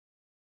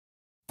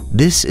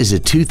This is a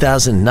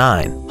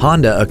 2009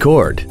 Honda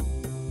Accord.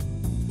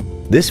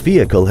 This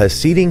vehicle has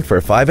seating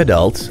for 5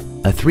 adults,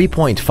 a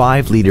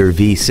 3.5-liter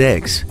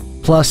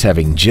V6. Plus,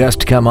 having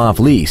just come off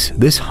lease,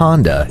 this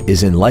Honda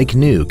is in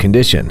like-new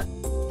condition.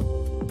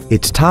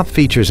 Its top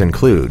features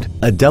include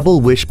a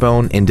double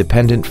wishbone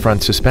independent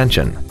front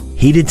suspension,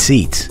 heated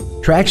seats,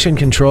 traction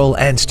control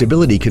and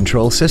stability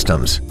control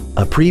systems,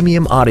 a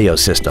premium audio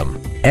system,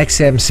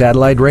 XM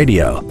satellite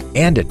radio,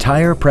 and a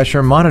tire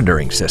pressure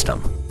monitoring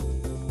system.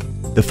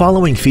 The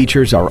following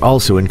features are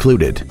also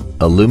included: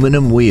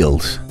 aluminum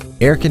wheels,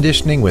 air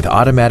conditioning with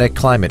automatic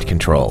climate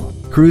control,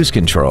 cruise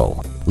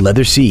control,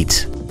 leather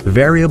seats,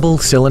 variable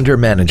cylinder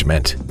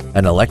management,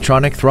 an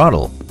electronic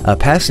throttle, a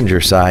passenger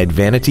side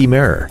vanity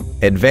mirror,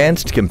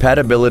 advanced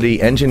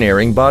compatibility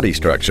engineering body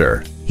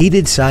structure,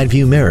 heated side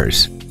view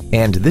mirrors,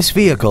 and this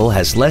vehicle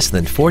has less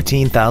than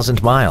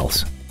 14,000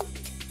 miles.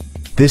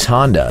 This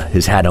Honda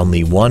has had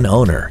only one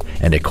owner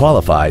and it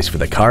qualifies for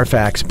the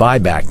Carfax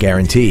buyback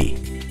guarantee.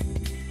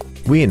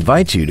 We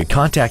invite you to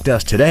contact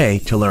us today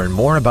to learn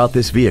more about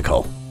this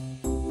vehicle.